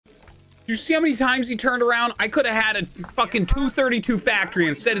You see how many times he turned around? I could have had a fucking 232 factory.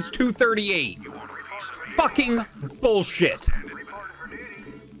 Instead it's 238. Fucking bullshit.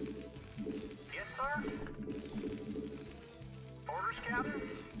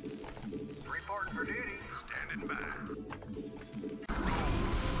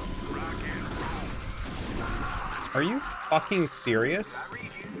 Are you fucking serious?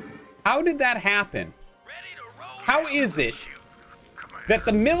 How did that happen? How is it that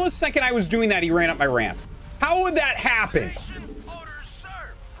the millisecond I was doing that, he ran up my ramp? How would that happen?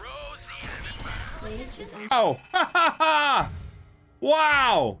 Oh, ha ha ha!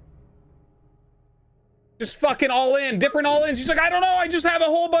 Wow! Just fucking all in, different all ins. He's like, I don't know, I just have a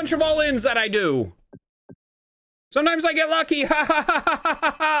whole bunch of all ins that I do. Sometimes I get lucky, ha ha ha ha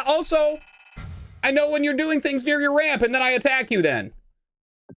ha ha! Also, I know when you're doing things near your ramp and then I attack you then.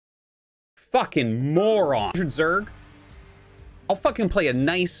 Fucking moron. Zerg. I'll fucking play a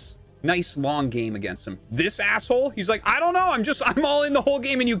nice long game against him. This asshole, he's like, I don't know, I'm all in the whole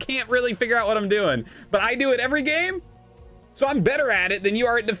game and you can't really figure out what I'm doing. But I do it every game, so I'm better at it than you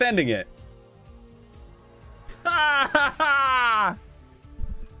are at defending it. Ha ha ha!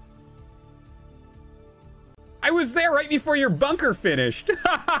 I was there right before your bunker finished.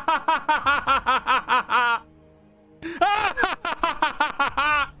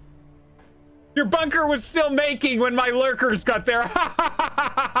 Your bunker was still making when my lurkers got there.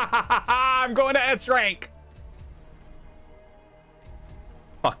 I'm going to S rank.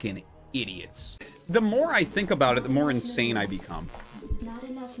 Fucking idiots. The more I think about it, the more insane I become. Not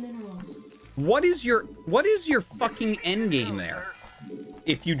enough minerals. What is your fucking end game there?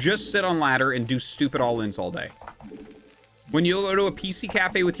 If you just sit on ladder and do stupid all-ins all day. When you go to a PC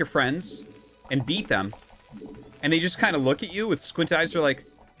cafe with your friends and beat them, and they just kind of look at you with squinted eyes, they're like,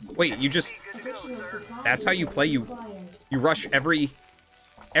 wait, you just... That's how you play? You rush every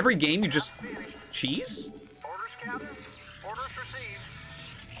game, you just... Cheese?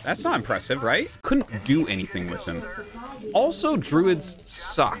 That's not impressive, right? Couldn't do anything with him. Also, druids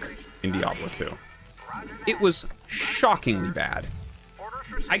suck in Diablo 2. It was shockingly bad.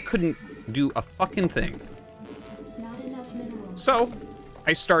 I couldn't do a fucking thing. So,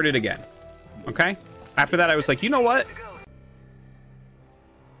 I started again. Okay? After that, I was like, you know what?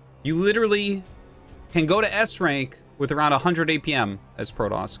 You literally can go to S rank with around 100 APM as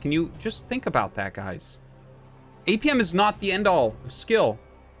Protoss. Can you just think about that, guys? APM is not the end-all of skill.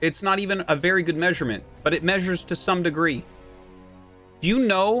 It's not even a very good measurement, but it measures to some degree. Do you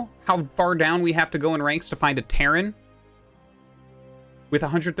know how far down we have to go in ranks to find a Terran with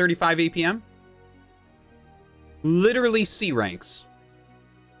 135 APM? Literally C ranks.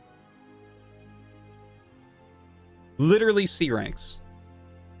 Literally C ranks.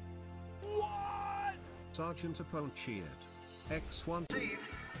 What? Sergeant Aponchiat. X1.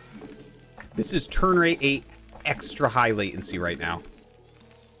 This is turn rate 8 extra high latency right now.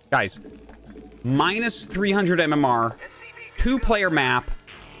 Guys, minus 300 MMR, 2-player map,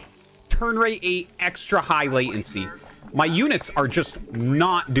 turn rate 8 extra high latency. My units are just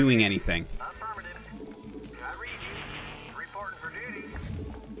not doing anything.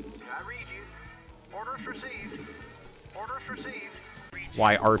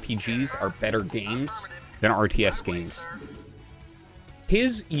 Why RPGs are better games than RTS games.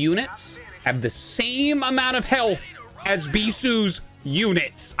 His units have the same amount of health as Bisu's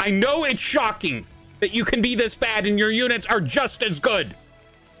units. I know it's shocking that you can be this bad and your units are just as good.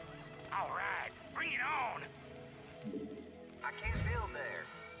 All right, bring it on. I can't build there.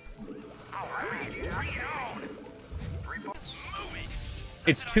 All right, bring it on.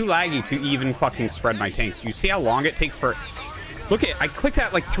 It's too laggy to even fucking spread my tanks. You see how long it takes for... Look at, I clicked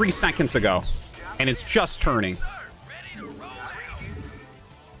that like 3 seconds ago, and it's just turning.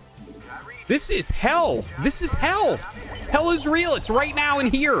 This is hell. This is hell. Hell is real. It's right now in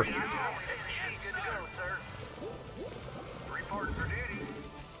here.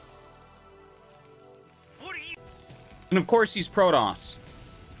 And of course he's Protoss.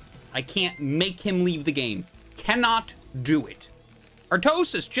 I can't make him leave the game. Cannot do it.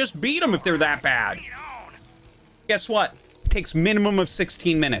 Artosis, just beat him if they're that bad. Guess what? It takes minimum of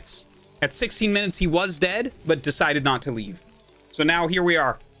 16 minutes. At 16 minutes, he was dead, but decided not to leave. So now here we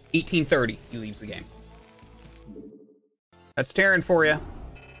are. 1830, he leaves the game. That's Terran for you.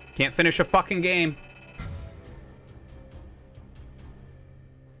 Can't finish a fucking game.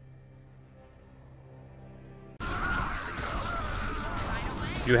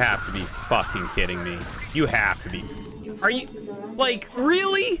 You have to be fucking kidding me. You have to be. Are you... Like,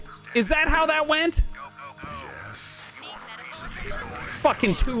 really? Is that how that went?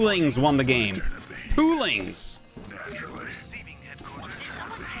 Fucking Toolings won the game. Toolings.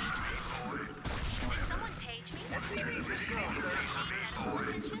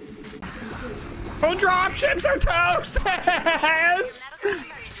 Go drop ships or toast!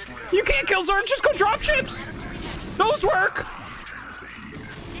 You can't kill Zerg, just go drop ships! Those work!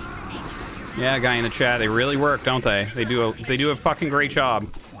 Yeah, guy in the chat, they really work, don't they? They do a fucking great job.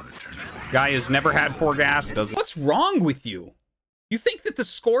 Guy has never had 4 gas, doesn't. What's wrong with you? You think that the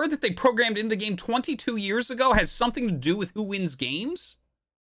score that they programmed in the game 22 years ago has something to do with who wins games?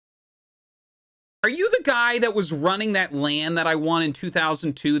 Are you the guy that was running that LAN that I won in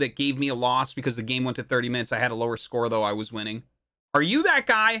 2002 that gave me a loss because the game went to 30 minutes? I had a lower score, though I was winning. Are you that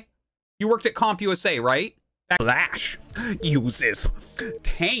guy? You worked at CompUSA, right? Flash uses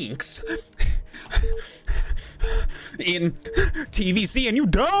tanks in TVC and you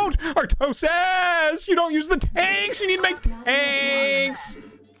don't! Artosis! You don't use the tanks! You need to make tanks!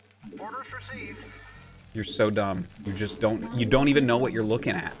 Orders received. You're so dumb. You just don't even know what you're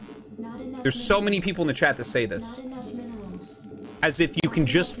looking at. There's so many people in the chat that say this. As if you can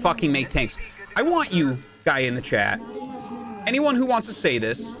just fucking make tanks. I want you, guy in the chat, anyone who wants to say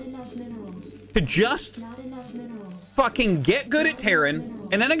this, to just fucking get good at Terran,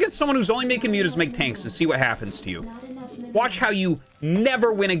 and then against someone who's only making mutas make tanks and see what happens to you. Watch how you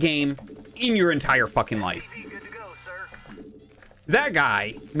never win a game in your entire fucking life. That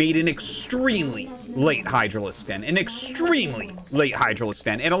guy made an extremely late Hydralisk den. An extremely late Hydralisk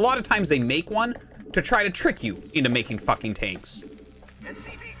den. And a lot of times they make one to try to trick you into making fucking tanks.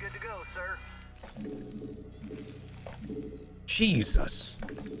 SCV good to go, sir. Jesus.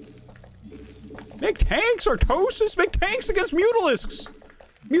 Make tanks, Artosis! Make tanks against Mutalisks!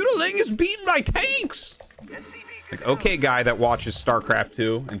 Mutaling is beaten by tanks! Like, okay, guy that watches StarCraft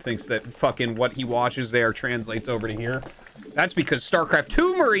 2 and thinks that fucking what he watches there translates over to here. That's because StarCraft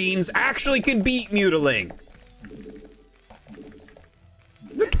 2 Marines actually can beat Mutaling.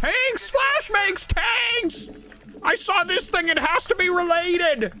 The tanks! Flash makes tanks! I saw this thing, it has to be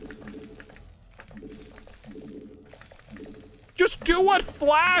related! Just do what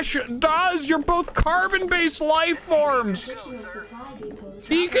Flash does! You're both carbon-based life forms!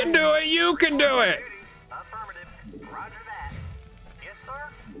 He can do it, you can do it! Affirmative. Roger that. Yes, sir.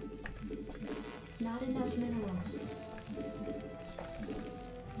 Not enough minerals.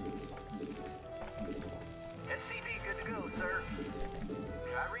 SCV good to go, sir.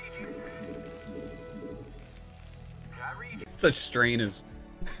 I read you. I read you. Such strain as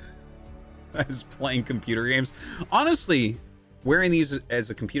playing computer games. Honestly, wearing these as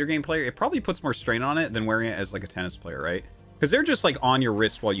a computer game player, it probably puts more strain on it than wearing it as like a tennis player, right? Because they're just like on your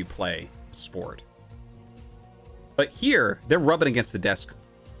wrist while you play sport. But here, they're rubbing against the desk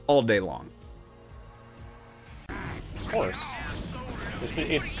all day long. Of course.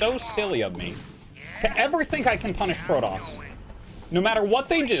 It's so silly of me to ever think I can punish Protoss. No matter what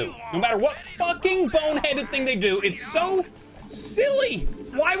they do, no matter what fucking boneheaded thing they do, it's so silly.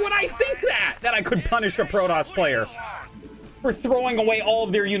 Why would I think that I could punish a Protoss player for throwing away all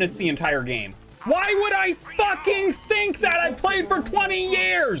of their units the entire game? Why would I fucking think that? I played for 20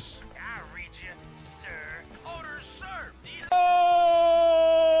 years.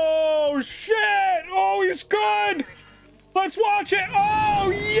 Oh shit! Oh, he's good. Let's watch it.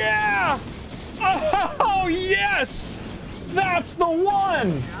 Oh yeah! Oh yes! That's the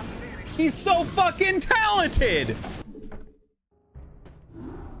one! He's so fucking talented!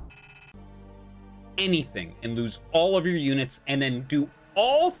 Anything and lose all of your units and then do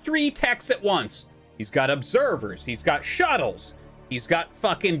all 3 techs at once. He's got observers, he's got shuttles, he's got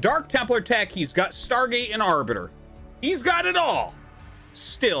fucking Dark Templar tech, he's got Stargate and Arbiter. He's got it all.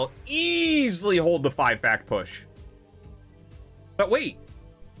 Still easily hold the 5-fact push. But wait,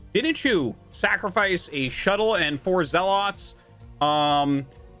 didn't you sacrifice a shuttle and 4 zealots,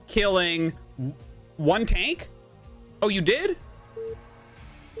 killing 1 tank? Oh, you did?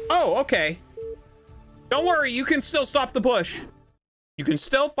 Oh, okay. Don't worry, you can still stop the push. You can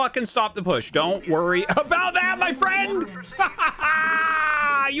still fucking stop the push. Don't worry about that, my friend!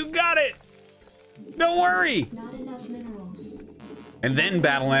 You got it! Don't worry! Not enough minerals. And then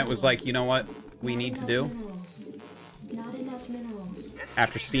Battle.net was like, you know what we need to do? Not enough minerals.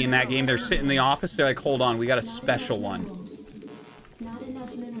 After seeing that game, they're sitting in the office, they're like, hold on, we got a special one. Not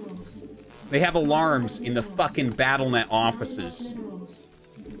enough minerals. They have alarms in the fucking Battle.net offices.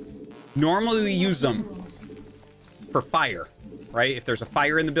 Normally we use them for fire, right? If there's a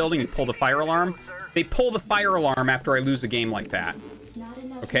fire in the building, you pull the fire alarm. They pull the fire alarm after I lose a game like that.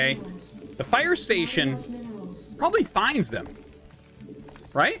 Okay? The fire station probably finds them,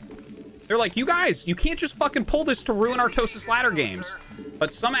 right? They're like, you guys, you can't just fucking pull this to ruin Artosis ladder games.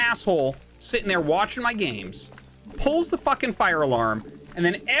 But some asshole sitting there watching my games pulls the fucking fire alarm, and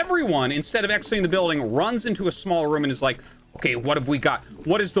then everyone, instead of exiting the building, runs into a small room and is like, Okay, what have we got?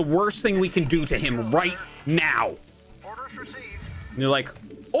 What is the worst thing we can do to him right now? Orders received. And you're like,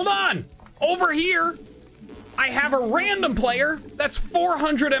 hold on! Over here, I have a random player that's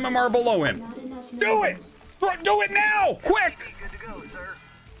 400 MMR below him. Not enough Do it! minerals. Do it now! Quick! Good to go, sir.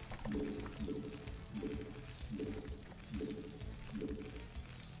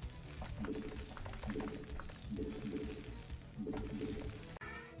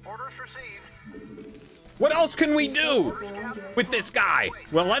 Orders received. What else can we do with this guy?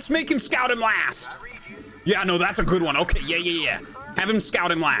 Well, let's make him scout him last. Read you. Yeah, no, that's a good one. Okay, yeah. Have him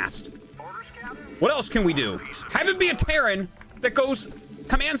scout him last. Orders, Captain. What else can we do? Have him be a Terran that goes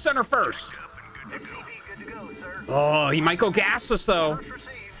command center first. Good to go, sir. Oh, he might go gasless, though. Orders received.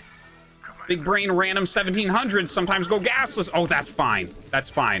 Big brain random 1700s sometimes go gasless. Oh, that's fine. That's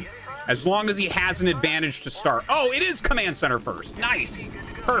fine. As long as he has an advantage to start. Oh, it is command center first. Nice.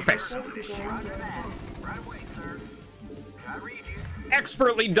 Perfect. Forces are under attack. Right away, sir. I read you.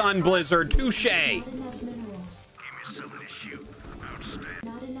 Expertly done, Blizzard. Touche. Not enough minerals. Give me some of this shoot. Outstanding.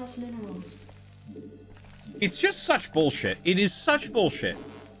 Not enough minerals. It's just such bullshit. It is such bullshit.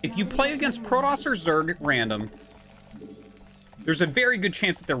 If you play against Protoss or Zerg at random, there's a very good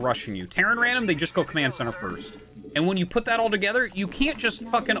chance that they're rushing you. Terran random, they just go command center first. And when you put that all together, you can't just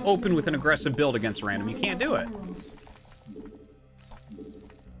fucking open with an aggressive build against random. You can't do it. Minerals.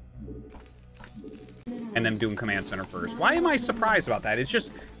 And them doing command center first. Why am I surprised about that?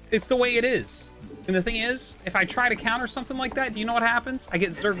 It's the way it is. And the thing is, if I try to counter something like that, do you know what happens? I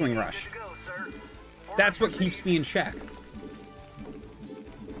get Zergling Rush. Good to go, sir. That's what keeps me in check.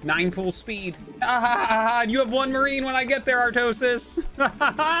 9 pool speed. Ah, you have 1 Marine when I get there, Artosis.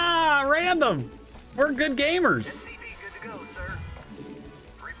 Random. We're good gamers. SCP, good to go, sir.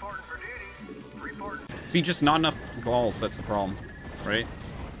 Reporting for duty. Reporting. See, just not enough balls. That's the problem, right?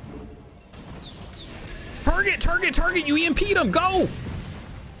 Target! You EMP'd him. Go!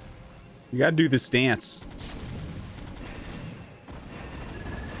 You gotta do this dance.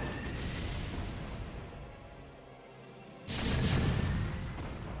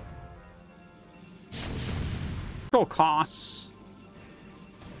 Control costs.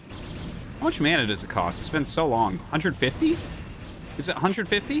 How much mana does it cost? It's been so long. 150? Is it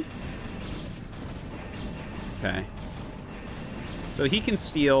 150? Okay. So he can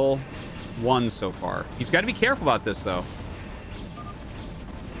steal 1 so far. He's got to be careful about this, though.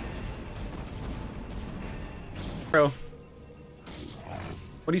 Bro.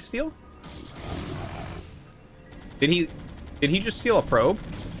 What did he steal? Did he just steal a probe?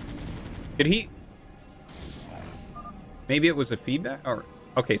 Did he? Maybe it was a feedback? Or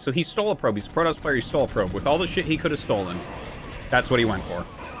okay, so he stole a probe. He's a Protoss player. He stole a probe. With all the shit he could have stolen, that's what he went for.